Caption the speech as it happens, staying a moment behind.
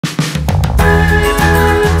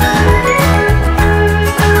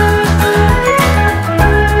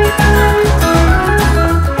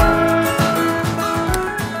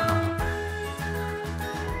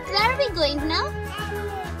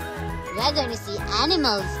see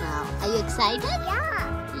animals now. Are you excited?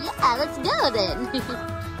 Yeah. Yeah, let's go then.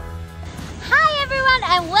 Hi everyone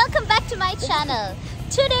and welcome back to my channel.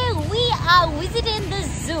 Today we are visiting the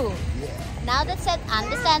zoo. Now that Seth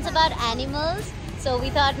understands about animals, so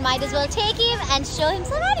we thought might as well take him and show him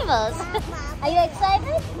some animals. Are you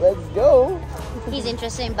excited? Let's go. He's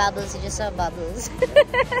interested in bubbles. He just saw bubbles.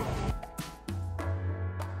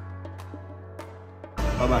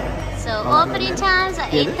 Bye-bye. So opening times are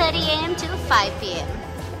 8:30 AM to 5 PM.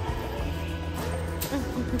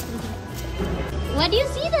 What do you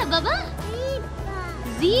see there, Baba?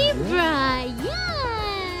 Zebra, yeah.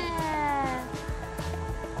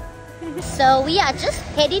 So we are just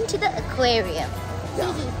heading to the aquarium.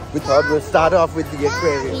 Yeah. We thought we'll start off with the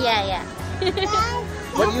aquarium. Yeah.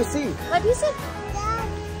 What do you see? What do you see?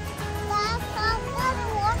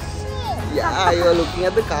 Yeah, you are looking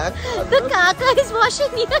at the car. The kaka is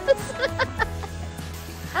washing, yes.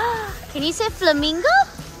 Can you say flamingo?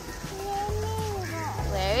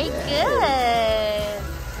 Very good.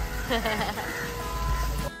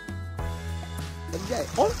 Okay.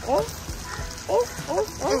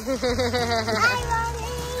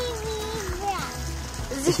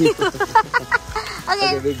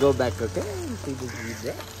 Okay, we go back, okay? See the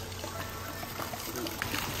zebra.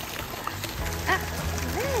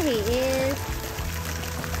 There he is.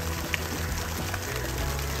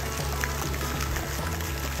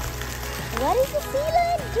 What is the sea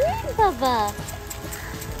lion doing, Baba?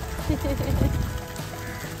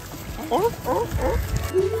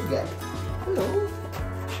 Yeah. Hello.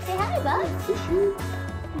 Say hi, Baba. Fishy.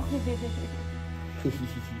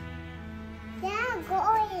 Yeah,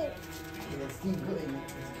 going. Let's keep going.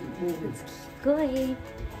 Let's keep moving. Going.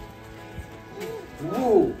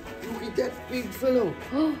 Whoa! Look at that big fellow.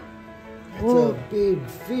 That's a big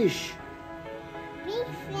fish. Big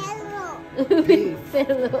fellow. Big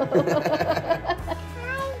Fellow.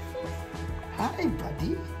 Hi,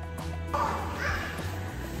 buddy. Oh,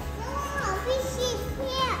 fish is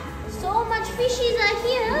here. So much fishies are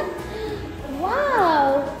here. Wow.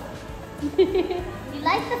 You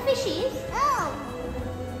like the fishies? Oh.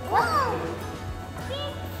 Wow.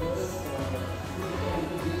 Big fish.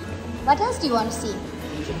 What else do you want to see?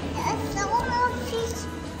 There's so much fish.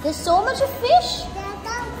 There's so much of fish. There's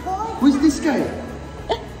not going. Who's this guy?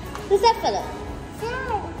 Who's that fella?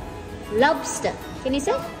 There. Lobster. Can you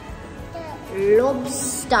say?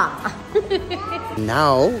 Lobster.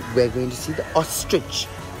 Now we're going to see the ostrich.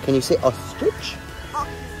 Can you say ostrich?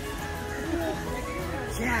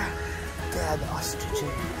 Yeah, there are the ostriches.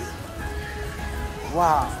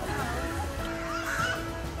 Wow.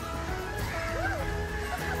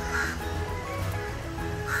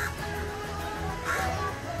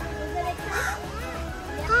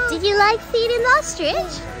 Did you like feeding the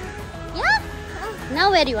ostrich? Yeah? Now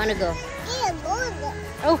where do you want to go? Yeah, more.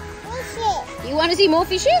 Oh, Fish. you want to see more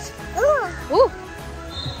fishes? Oh. Ooh.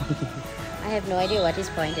 I have no idea what he's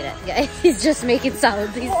pointed at, guys. He's just making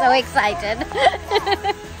sounds. He's so excited.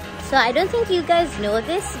 So I don't think you guys know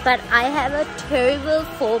this, but I have a terrible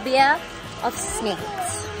phobia of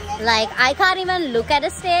snakes. Like, I can't even look at a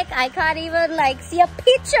snake. I can't even see a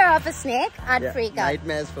picture of a snake. I'd freak out.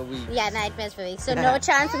 Nightmares for weeks. Yeah, nightmares for weeks. So no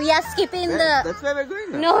chance. We are skipping the... That's where we're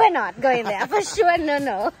going now. No, we're not going there. For sure,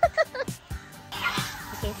 no.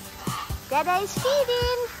 Okay. Dada is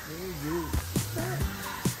feeding.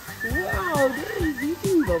 Wow, there is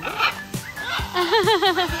eating, Baba.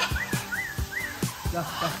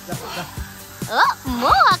 Oh,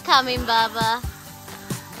 more are coming, Baba.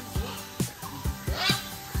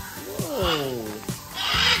 Whoa.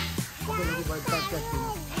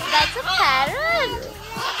 That's a parrot.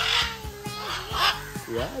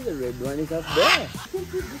 Yeah, the red one is up there.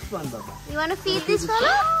 This one, Baba. You want to feed this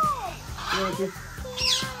fella? Okay,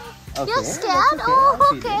 You're scared? that's Oh,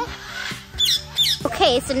 I'll feed okay. him.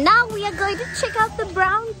 Okay, so now we are going to check out the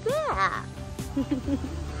brown bear.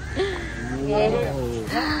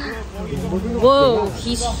 Whoa,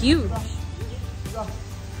 he's huge.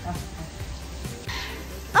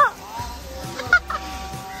 Oh.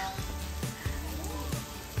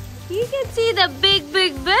 You can see the big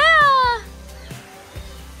bear.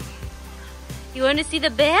 You want to see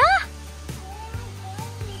the bear?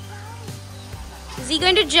 Is he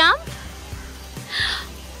going to jump?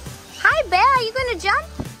 Hi bear, are you going to jump?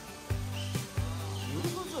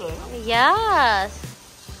 Yes.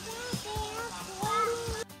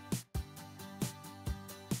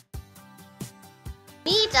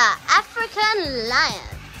 Meet our African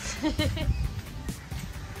lions.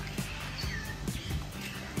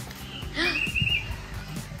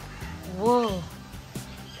 Whoa.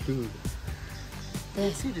 Dude.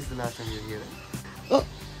 There. See, this is the last time you're here. Right? Oh,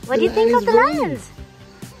 What do you think of the lions?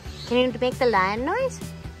 Can you make the lion noise?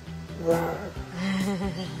 Yeah,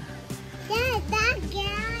 that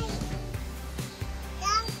guy.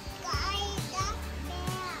 That guy, that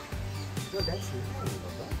bear. No, that's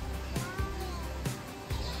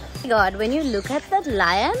God, when you look at that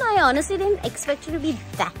lion, I honestly didn't expect it to be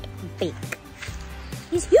that big.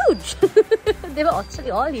 He's huge. They were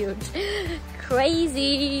actually all huge.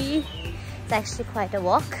 Crazy. It's actually quite a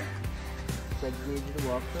walk. So I need you to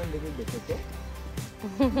walk for a little bit, okay?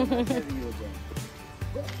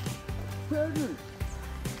 Turtle!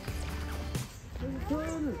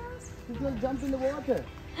 Turtle! He's gonna jump in the water.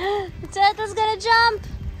 The turtle's gonna jump.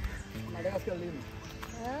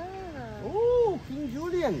 Oh, King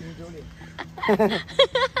Julian!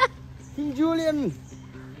 King Julian!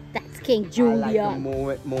 That's King I like to Julian. move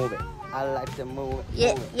it, move it. I like to move it.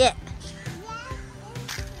 Yeah, move it. yeah.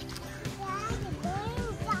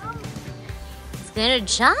 It's gonna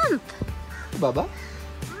jump. Baba?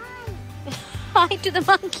 Hi to the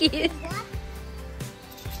monkeys.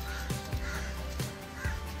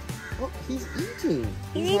 Oh, he's eating.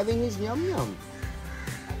 He's Eat. having his yum yum.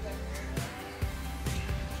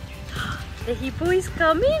 The hippo is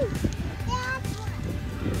coming.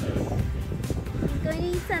 He's going to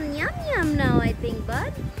eat some yum yum now, I think,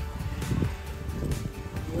 bud.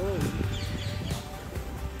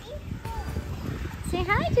 Say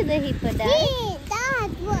hi to the hippo, Dad. Hey, that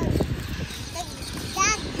was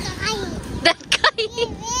that guy. That guy. He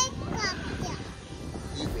wake up here.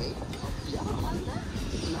 He wait? Yeah.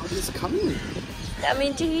 Now he's coming.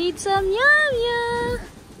 Coming to eat some yum yum.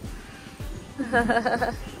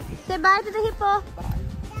 Say bye to the hippo.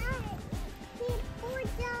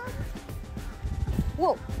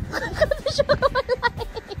 Whoa.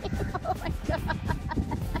 Oh my God.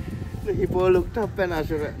 The hippo looked up and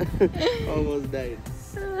Asherah almost died.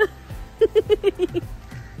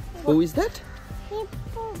 Who is that?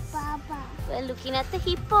 Hippo Baba. We're looking at the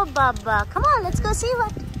hippo baba. Come on, let's go see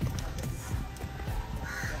what.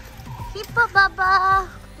 Hippo baba.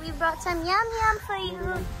 We brought some yum yum for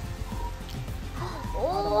you.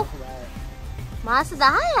 Oh. Masa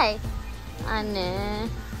dahai. Ane.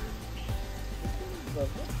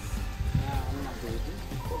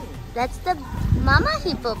 That's the mama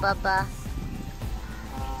hippo baba.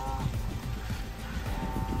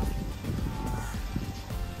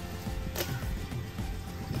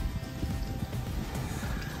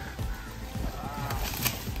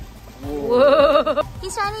 Whoa.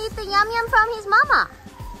 He's trying to eat the yum yum from his mama.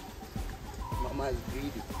 Mama is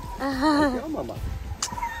greedy. Like your mama.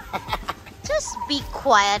 Just be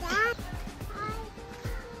quiet.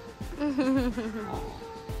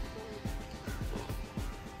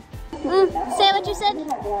 Say what you said.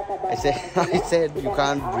 I said you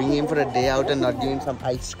can't bring him for a day out and not give him some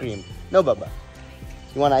ice cream. No, Baba.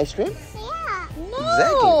 You want ice cream? Yeah.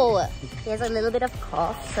 No. He has a little bit of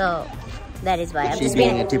cough, so that is why I'm She's just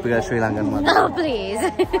being a typical Sri Lankan mother. Oh, please.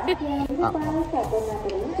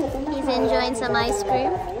 He's enjoying some ice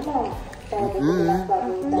cream.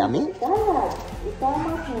 Yummy.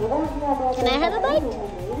 Can I have a bite?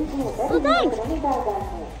 Oh, thanks.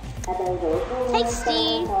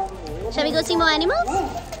 Tasty. Shall we go see more animals?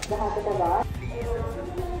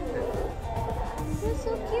 They're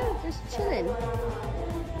so cute, just chilling.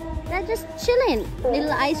 They're just chilling.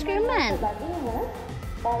 Little ice cream man.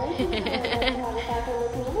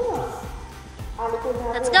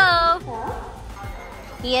 Let's go.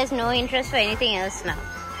 He has no interest for anything else now.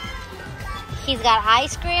 He's got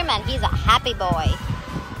ice cream and he's a happy boy.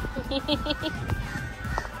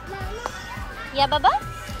 Yeah, Baba?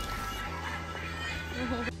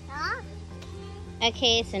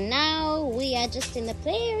 Okay, so now we are just in the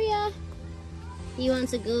play area. He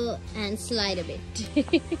wants to go and slide a bit.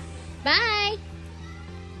 Bye.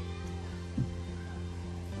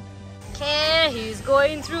 Okay, he's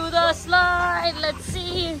going through the slide. Let's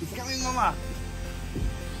see. He's coming, Mama.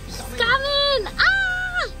 He's coming.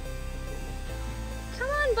 Ah! Come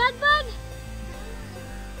on, bud.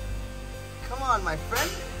 Come on, my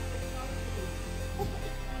friend.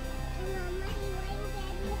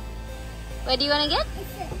 Where do you want to get?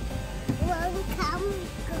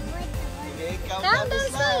 Okay, come Down down the the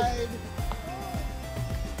slide.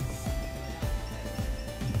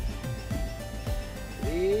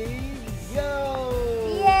 There you go.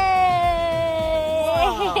 Yay!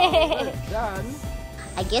 Wow, well done.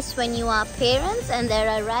 I guess when you are parents and there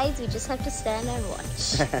are rides, we just have to stand and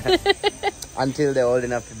watch. Until they're old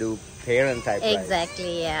enough to do parent type rides.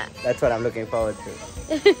 Exactly, yeah. That's what I'm looking forward to.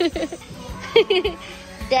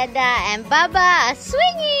 Dada and Baba are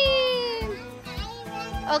swinging.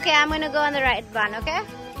 Okay, I'm gonna go on the right one, okay?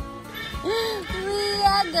 We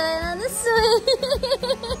are going on the swing.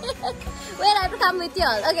 Wait, I have to come with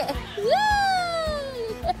y'all. Okay.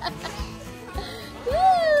 Yay!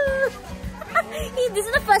 Woo! This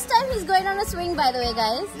is the first time he's going on a swing, by the way,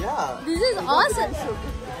 guys. Yeah. This is awesome.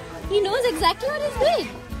 He knows exactly what he's doing.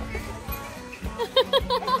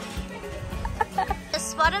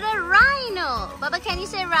 Just spotted a rhino. Baba, can you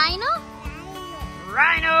say rhino?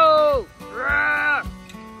 Rhino! Roar!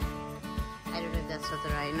 I don't know if that's what the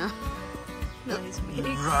rhino. No, it's big.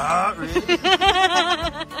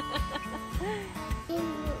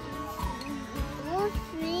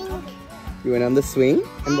 You went on the swing?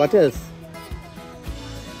 And what else?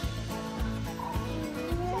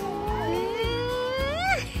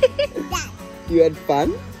 You had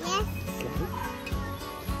fun? Yes.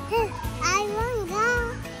 I want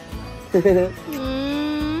to go.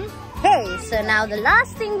 Hey, so now the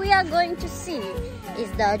last thing we are going to see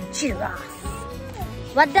is the giraffe.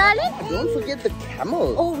 What, darling? Don't forget the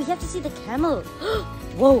camel. Oh, we have to see the camel.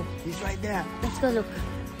 Whoa. He's right there. Let's go look.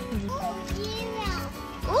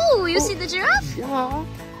 Giraffe. Oh, you see the giraffe? Yeah.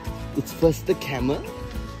 It's first the camel.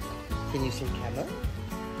 Can you say camel?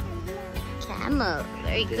 Camel.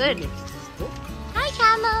 Very good. Next is the Hi,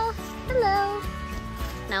 camel. Hello.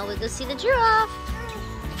 Now we'll go see the giraffe.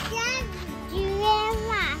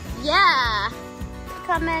 Giraffe. Yeah.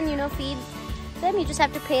 Come and, feed them. You just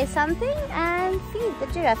have to pay something and feed the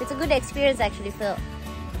giraffe. It's a good experience actually for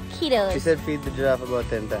kiddos. She said feed the giraffe about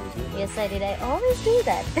 10 times. Yeah? Yes, I did. I always do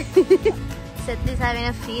that. Seti's having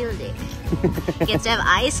a field day. Gets to have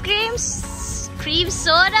ice creams, cream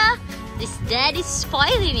soda. This dad is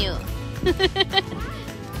spoiling you.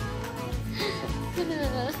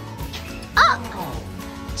 Oh!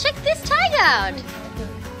 Check this tiger out.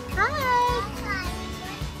 Hi.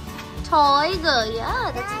 Tiger,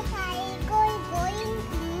 yeah. That's...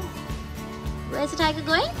 Where's the tiger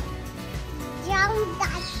going? Jump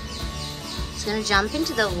that. It's gonna jump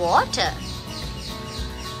into the water.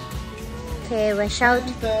 Okay, we're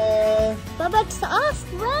shouting. Baba asked,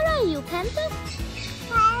 where are you, Panther?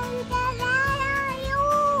 Panther, where are you?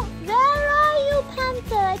 Where are you,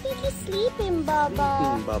 Panther? I think he's sleeping,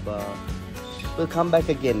 Baba. Baba. We'll come back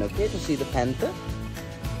again, okay, to see the panther.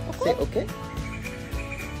 Okay. Say okay.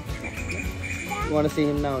 You want to see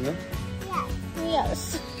him now, no?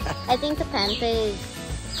 Yes. I think the panther is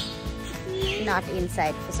not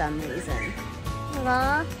inside for some reason.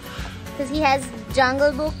 Because he has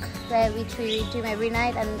Jungle Book where we read him every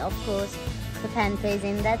night, and of course the panther is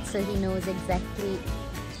in that, so he knows exactly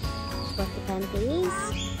what the panther is.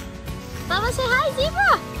 Baba, say hi,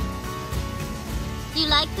 zebra! Do you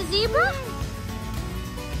like the zebra?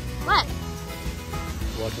 What?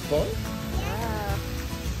 Waterfall? Yeah.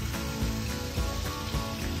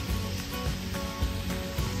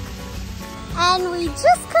 And we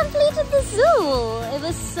just completed the zoo. It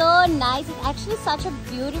was so nice. It's actually such a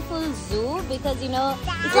beautiful zoo because it's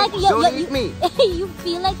like Don't eat me. you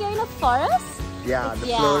feel like you're in a forest. Yeah, the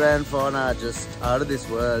flora and fauna are just out of this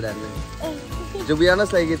world, and to be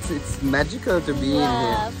honest, like it's magical to be in here.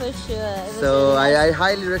 Yeah, for sure. So I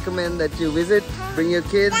highly recommend that you visit. Bring your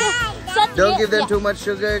kids. Don't give them too much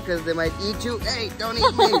sugar because they might eat you. Hey, don't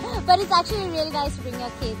eat me. But it's actually really nice to bring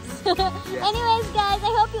your kids. Anyways, guys,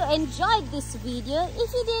 I hope you enjoyed this video.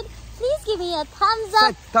 If you did, please give me a thumbs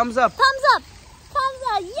up. Thumbs up. Thumbs up. Thumbs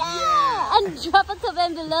up. Yeah. And drop a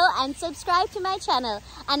comment below and subscribe to my channel.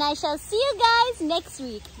 And I shall see you guys next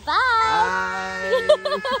week. Bye.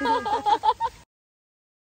 Bye.